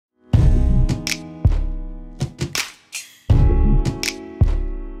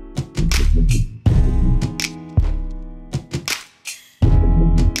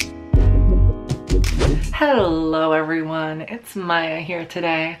Hello everyone, it's Maya here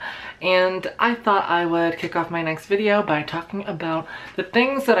today, and I thought I would kick off my next video by talking about the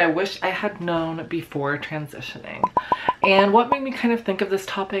things that I wish I had known before transitioning. And what made me kind of think of this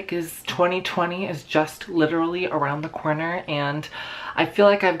topic is 2020 is just literally around the corner, and I feel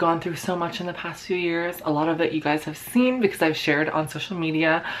like I've gone through so much in the past few years. A lot of it you guys have seen because I've shared on social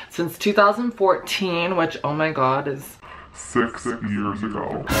media since 2014, which, oh my god, is 6 years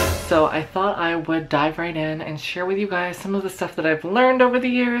ago. So I thought I would dive right in and share with you guys some of the stuff that I've learned over the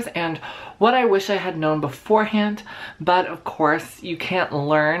years and what I wish I had known beforehand. But of course, you can't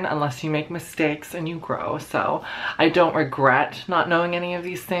learn unless you make mistakes and you grow. So I don't regret not knowing any of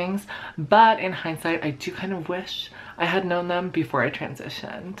these things, but in hindsight, I do kind of wish I had known them before I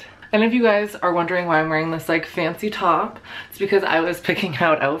transitioned. And if you guys are wondering why I'm wearing this like fancy top, it's because I was picking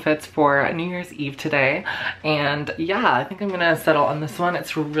out outfits for New Year's Eve today. And yeah, I think I'm gonna settle on this one.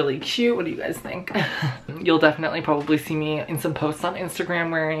 It's really cute. What do you guys think? You'll definitely probably see me in some posts on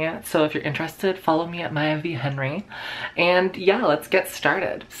Instagram wearing it. So if you're interested, follow me at Maya V Henry. And yeah, let's get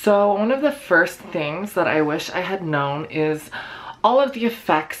started. So one of the first things that I wish I had known is all of the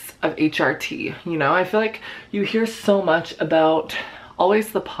effects of HRT. You know, I feel like you hear so much about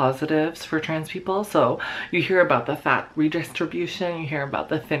always the positives for trans people. So you hear about the fat redistribution, you hear about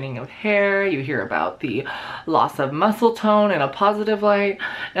the thinning of hair, you hear about the loss of muscle tone in a positive light.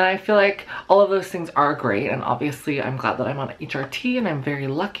 And I feel like all of those things are great. And obviously I'm glad that I'm on HRT and I'm very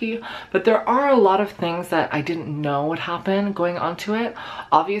lucky, but there are a lot of things that I didn't know would happen going onto it.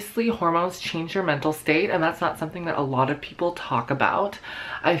 Obviously hormones change your mental state, and that's not something that a lot of people talk about.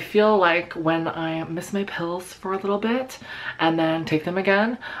 I feel like when I miss my pills for a little bit and then take them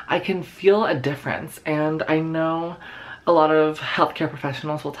again, I can feel a difference. And I know a lot of healthcare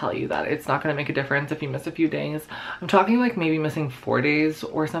professionals will tell you that it's not going to make a difference if you miss a few days. I'm talking like maybe missing 4 days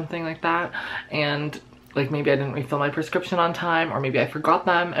or something like that, and like maybe I didn't refill my prescription on time, or maybe I forgot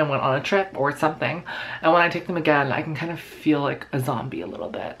them and went on a trip or something. And when I take them again, I can kind of feel like a zombie a little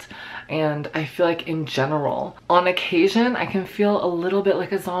bit. And I feel like in general, on occasion, I can feel a little bit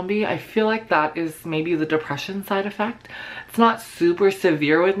like a zombie. I feel like that is maybe the depression side effect. It's not super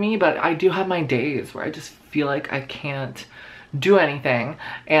severe with me, but I do have my days where I just feel like I can't do anything.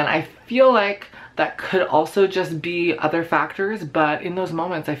 And I feel like that could also just be other factors, but in those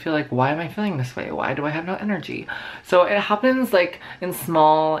moments I feel like, why am I feeling this way? Why do I have no energy? So it happens like in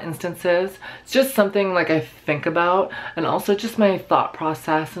small instances. It's just something like I think about, and also just my thought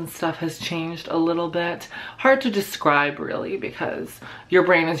process and stuff has changed a little bit. Hard to describe really, because your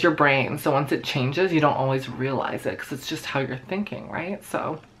brain is your brain, so once it changes you don't always realize it because it's just how you're thinking, right?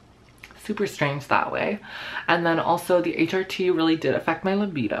 So super strange that way. And then also the HRT really did affect my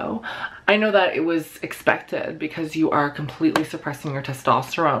libido. I know that it was expected because you are completely suppressing your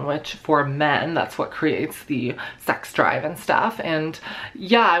testosterone, which for men, that's what creates the sex drive and stuff. And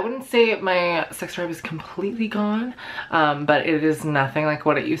yeah, I wouldn't say my sex drive is completely gone, but it is nothing like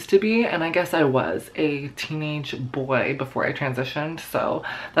what it used to be. And I guess I was a teenage boy before I transitioned, so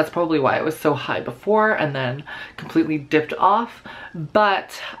that's probably why it was so high before and then completely dipped off.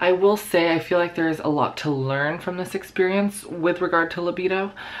 But I will say I feel like there's a lot to learn from this experience with regard to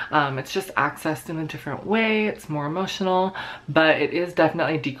libido. It's just accessed in a different way, it's more emotional, but it is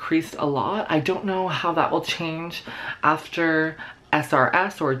definitely decreased a lot. I don't know how that will change after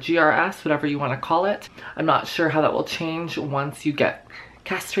SRS or GRS, whatever you want to call it. I'm not sure how that will change once you get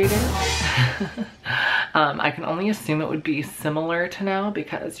castrated. I can only assume it would be similar to now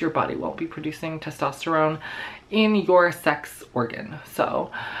because your body won't be producing testosterone in your sex organ. So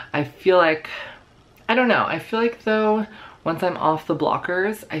I feel like, I don't know, I feel like though once I'm off the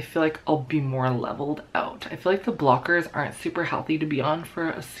blockers, I feel like I'll be more leveled out. I feel like the blockers aren't super healthy to be on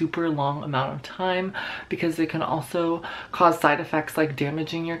for a super long amount of time because they can also cause side effects like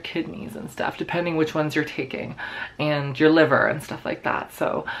damaging your kidneys and stuff, depending which ones you're taking, and your liver and stuff like that.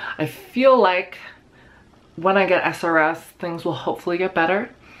 So I feel like when I get SRS, things will hopefully get better.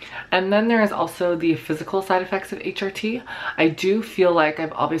 And then there is also the physical side effects of HRT. I do feel like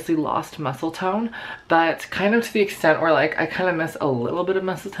I've obviously lost muscle tone, but kind of to the extent where like I kind of miss a little bit of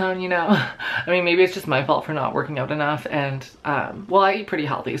muscle tone, you know? I mean, maybe it's just my fault for not working out enough, and well, I eat pretty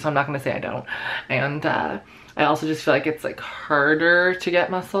healthy, so I'm not gonna say I don't. And I also just feel like it's like harder to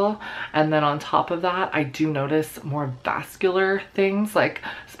get muscle. And then on top of that, I do notice more vascular things like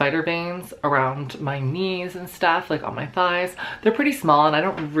spider veins around my knees and stuff, like on my thighs. They're pretty small and I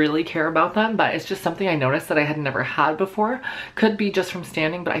don't really care about them, but it's just something I noticed that I had never had before. Could be just from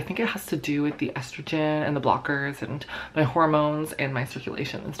standing, but I think it has to do with the estrogen and the blockers and my hormones and my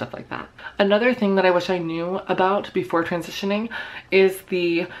circulation and stuff like that. Another thing that I wish I knew about before transitioning is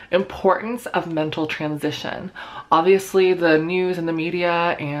the importance of mental transition. transition. Obviously, the news and the media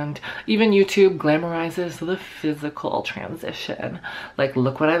and even YouTube glamorizes the physical transition. Like,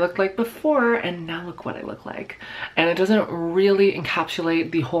 look what I looked like before and now look what I look like. And it doesn't really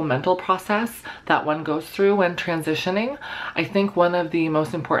encapsulate the whole mental process that one goes through when transitioning. I think one of the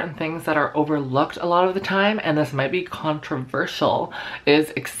most important things that are overlooked a lot of the time, and this might be controversial,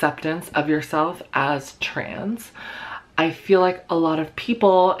 is acceptance of yourself as trans. I feel like a lot of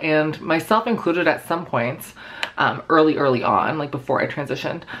people, and myself included at some points, early on, like before I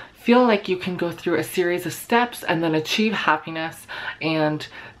transitioned, feel like you can go through a series of steps and then achieve happiness and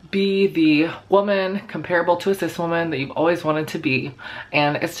be the woman comparable to a cis woman that you've always wanted to be.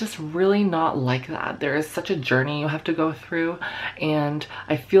 And it's just really not like that. There is such a journey you have to go through, and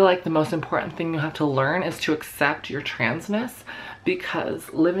I feel like the most important thing you have to learn is to accept your transness,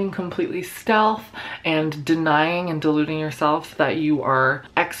 because living completely stealth and denying and deluding yourself that you are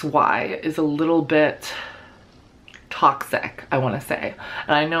XY is a little bit toxic, I want to say.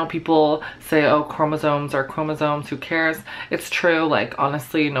 And I know people say, oh, chromosomes are chromosomes, who cares? It's true, like,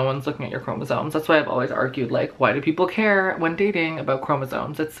 honestly, no one's looking at your chromosomes. That's why I've always argued, like, why do people care when dating about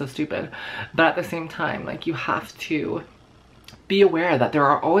chromosomes? It's so stupid. But at the same time, like, you have to be aware that there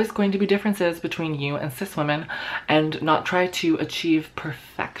are always going to be differences between you and cis women, and not try to achieve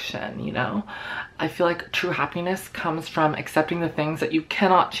perfection, you know? I feel like true happiness comes from accepting the things that you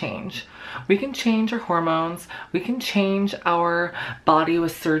cannot change. We can change our hormones, we can change our body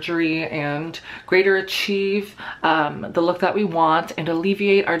with surgery and greater achieve the look that we want and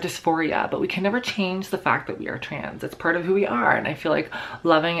alleviate our dysphoria, but we can never change the fact that we are trans. It's part of who we are, and I feel like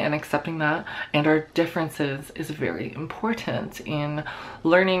loving and accepting that and our differences is very important in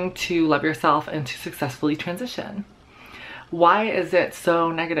learning to love yourself and to successfully transition. Why is it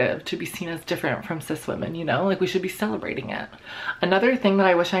so negative to be seen as different from cis women, you know? Like, we should be celebrating it. Another thing that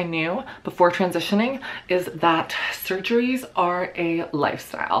I wish I knew before transitioning is that surgeries are a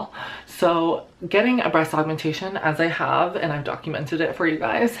lifestyle. So getting a breast augmentation, as I have, and I've documented it for you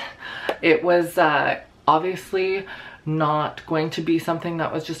guys, it was obviously not going to be something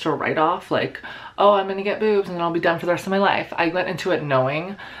that was just a write-off, like, oh, I'm gonna get boobs and then I'll be done for the rest of my life. I went into it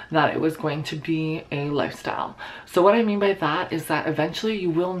knowing that it was going to be a lifestyle. So what I mean by that is that eventually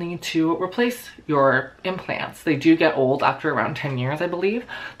you will need to replace your implants. They do get old after around 10 years, I believe.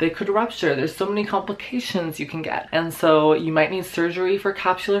 They could rupture. There's so many complications you can get. And so you might need surgery for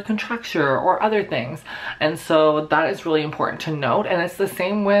capsular contracture or other things. And so that is really important to note. And it's the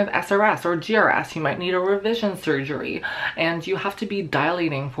same with SRS or GRS. You might need a revision surgery, and you have to be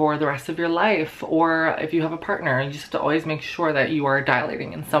dilating for the rest of your life. Or if you have a partner, you just have to always make sure that you are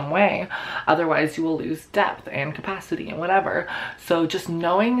dilating in some way. Otherwise you will lose depth and capacity and whatever. So just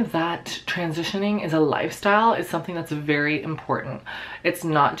knowing that transitioning is a lifestyle is something that's very important. It's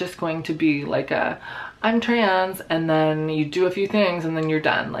not just going to be like I'm trans and then you do a few things and then you're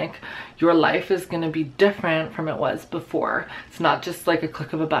done. Like, your life is going to be different from it was before. It's not just like a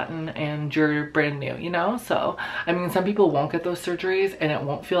click of a button and you're brand new, you know? So, I mean, some people won't get those surgeries and it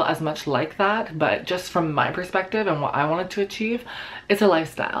won't feel as much like that, but just from my perspective and what I wanted to achieve, it's a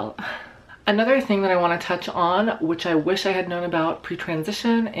lifestyle. Another thing that I want to touch on, which I wish I had known about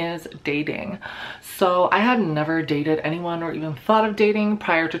pre-transition, is dating. So I had never dated anyone or even thought of dating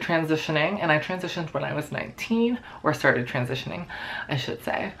prior to transitioning, and I transitioned when I was 19, or started transitioning, I should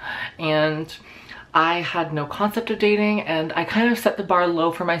say. And I had no concept of dating, and I kind of set the bar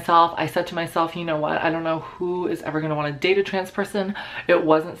low for myself. I said to myself, you know what, I don't know who is ever going to want to date a trans person. It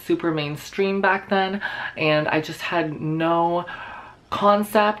wasn't super mainstream back then, and I just had no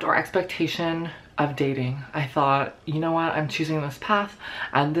concept or expectation of dating. I thought, you know what, I'm choosing this path,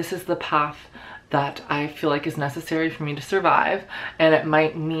 and this is the path that I feel like is necessary for me to survive, and it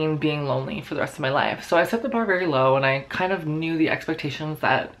might mean being lonely for the rest of my life. So I set the bar very low, and I kind of knew the expectations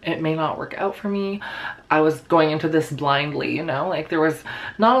that it may not work out for me. I was going into this blindly, you know, like there was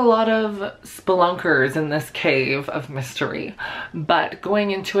not a lot of spelunkers in this cave of mystery, but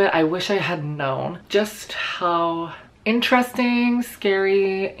going into it, I wish I had known just how interesting,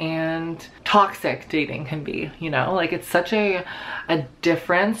 scary, and toxic dating can be, you know? Like, it's such a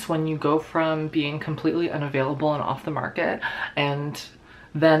difference when you go from being completely unavailable and off the market and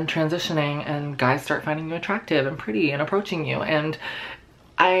then transitioning and guys start finding you attractive and pretty and approaching you. And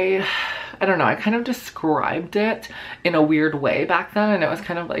I don't know, I kind of described it in a weird way back then, and it was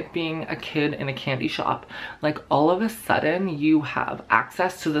kind of like being a kid in a candy shop. Like, all of a sudden you have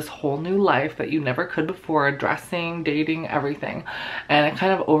access to this whole new life that you never could before, dressing, dating, everything, and it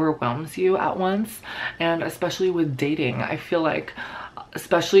kind of overwhelms you at once. And especially with dating, I feel like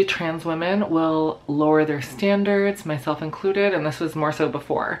especially trans women, will lower their standards, myself included, and this was more so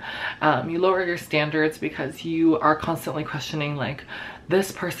before. You lower your standards because you are constantly questioning, like,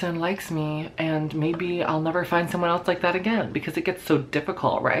 this person likes me and maybe I'll never find someone else like that again, because it gets so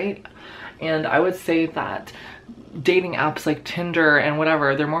difficult, right? And I would say that dating apps like Tinder and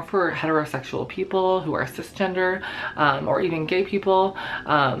whatever, they're more for heterosexual people who are cisgender, or even gay people.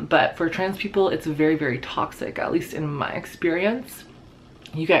 But for trans people, it's very, very toxic, at least in my experience.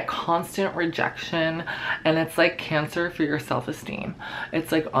 You get constant rejection and it's like cancer for your self-esteem. It's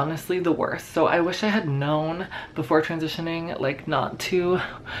like honestly the worst. So I wish I had known before transitioning, like, not to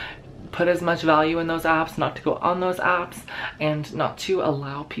put as much value in those apps, not to go on those apps, and not to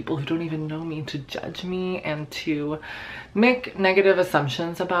allow people who don't even know me to judge me and to make negative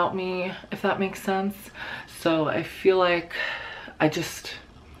assumptions about me, if that makes sense. So I feel like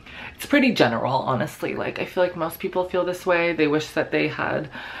it's pretty general, honestly. Like, I feel like most people feel this way. They wish that they had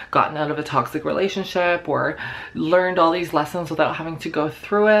gotten out of a toxic relationship or learned all these lessons without having to go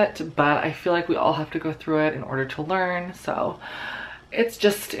through it, but I feel like we all have to go through it in order to learn. So it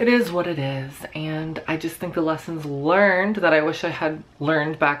is what it is. And I just think the lessons learned that I wish I had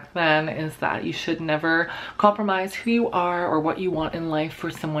learned back then is that you should never compromise who you are or what you want in life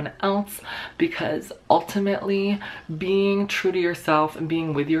for someone else, because ultimately being true to yourself and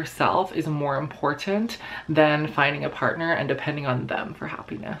being with yourself is more important than finding a partner and depending on them for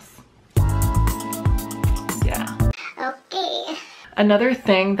happiness. Yeah. Okay. Another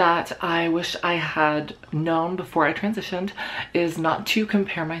thing that I wish I had known before I transitioned is not to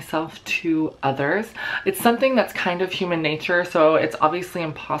compare myself to others. It's something that's kind of human nature, so it's obviously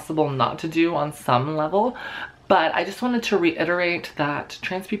impossible not to do on some level. But I just wanted to reiterate that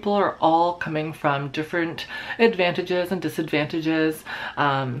trans people are all coming from different advantages and disadvantages,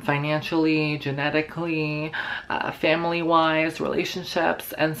 financially, genetically, family-wise,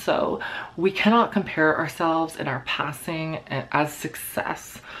 relationships. And so we cannot compare ourselves in our passing as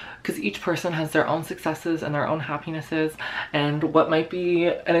success, because each person has their own successes and their own happinesses, and what might be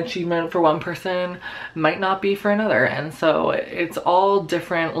an achievement for one person might not be for another. And so it's all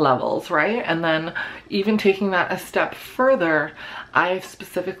different levels, right? And then even taking that a step further, I've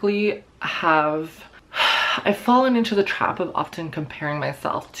fallen into the trap of often comparing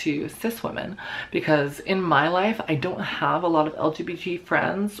myself to cis women, because in my life I don't have a lot of LGBT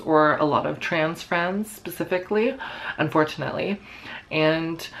friends or a lot of trans friends specifically, unfortunately.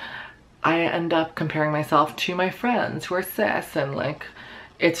 And I end up comparing myself to my friends who are cis, and like,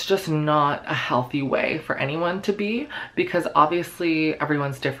 it's just not a healthy way for anyone to be, because obviously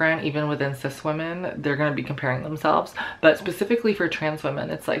everyone's different. Even within cis women, they're going to be comparing themselves, but specifically for trans women,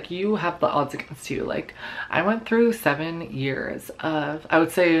 it's like you have the odds against you. Like, I went through 7 years of, I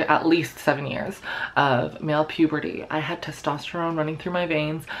would say at least 7 years of male puberty. I had testosterone running through my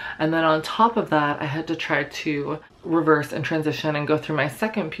veins, and then on top of that I had to try to reverse and transition and go through my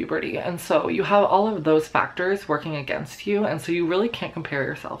second puberty. And so you have all of those factors working against you, and so you really can't compare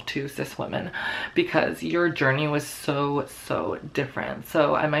yourself to cis women because your journey was so different.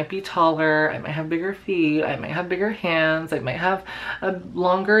 So I might be taller, I might have bigger feet, I might have bigger hands, I might have a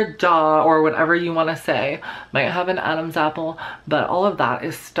longer jaw, or whatever you want to say, might have an Adam's apple, but all of that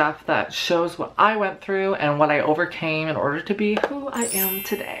is stuff that shows what I went through and what I overcame in order to be who I am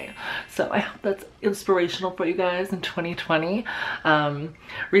today. So I hope that's inspirational for you guys in 2020.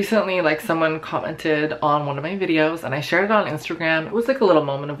 Recently, like, someone commented on one of my videos and I shared it on Instagram. It was like a little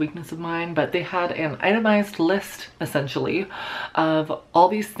moment of weakness of mine, but they had an itemized list essentially of all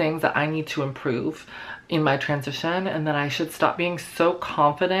these things that I need to improve in my transition, and that I should stop being so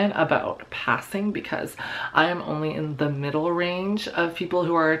confident about passing, because I am only in the middle range of people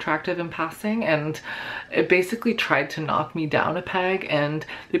who are attractive in passing. And it basically tried to knock me down a peg, and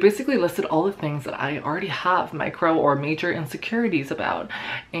they basically listed all the things that I already have micro or major insecurities about,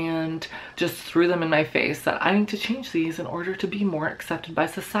 and just threw them in my face that I need to change these in order to be more accepted by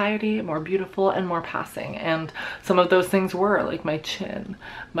society, more beautiful, and more passing. And some of those things were like my chin,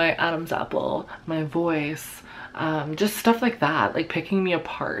 my Adam's apple, my voice, just stuff like that, like picking me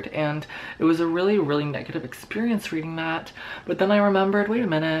apart. And it was a really negative experience reading that. But then I remembered, wait a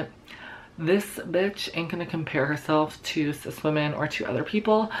minute, this bitch ain't gonna compare herself to cis women or to other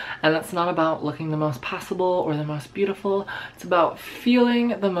people, and that's not about looking the most passable or the most beautiful. It's about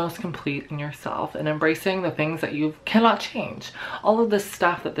feeling the most complete in yourself and embracing the things that you cannot change. All of this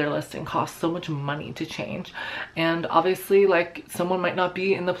stuff that they're listing costs so much money to change, and obviously, like, someone might not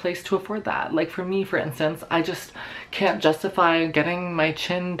be in the place to afford that. Like for me, for instance, I just can't justify getting my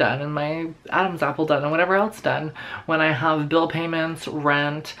chin done and my Adam's apple done and whatever else done when I have bill payments,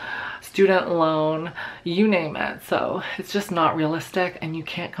 rent, student student loan, you name it. So it's just not realistic, and you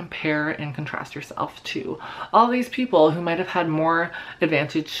can't compare and contrast yourself to all these people who might have had more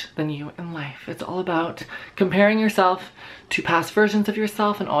advantage than you in life. It's all about comparing yourself to past versions of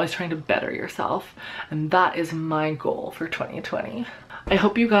yourself and always trying to better yourself. And that is my goal for 2020. I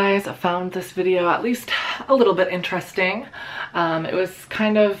hope you guys found this video at least a little bit interesting. It was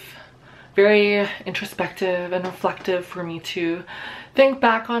kind of very introspective and reflective for me to think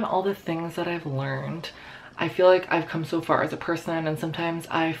back on all the things that I've learned. I feel like I've come so far as a person, and sometimes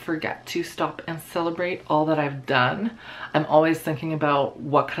I forget to stop and celebrate all that I've done. I'm always thinking about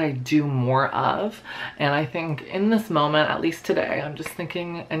what could I do more of, and I think in this moment, at least today, I'm just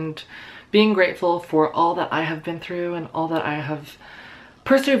thinking and being grateful for all that I have been through and all that I have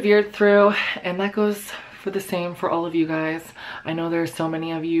persevered through, and that goes for the same for all of you guys. I know there's so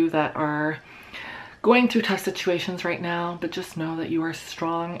many of you that are going through tough situations right now, but just know that you are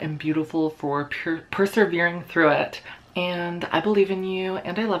strong and beautiful for persevering through it. And I believe in you,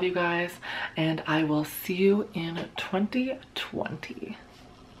 and I love you guys, and I will see you in 2020.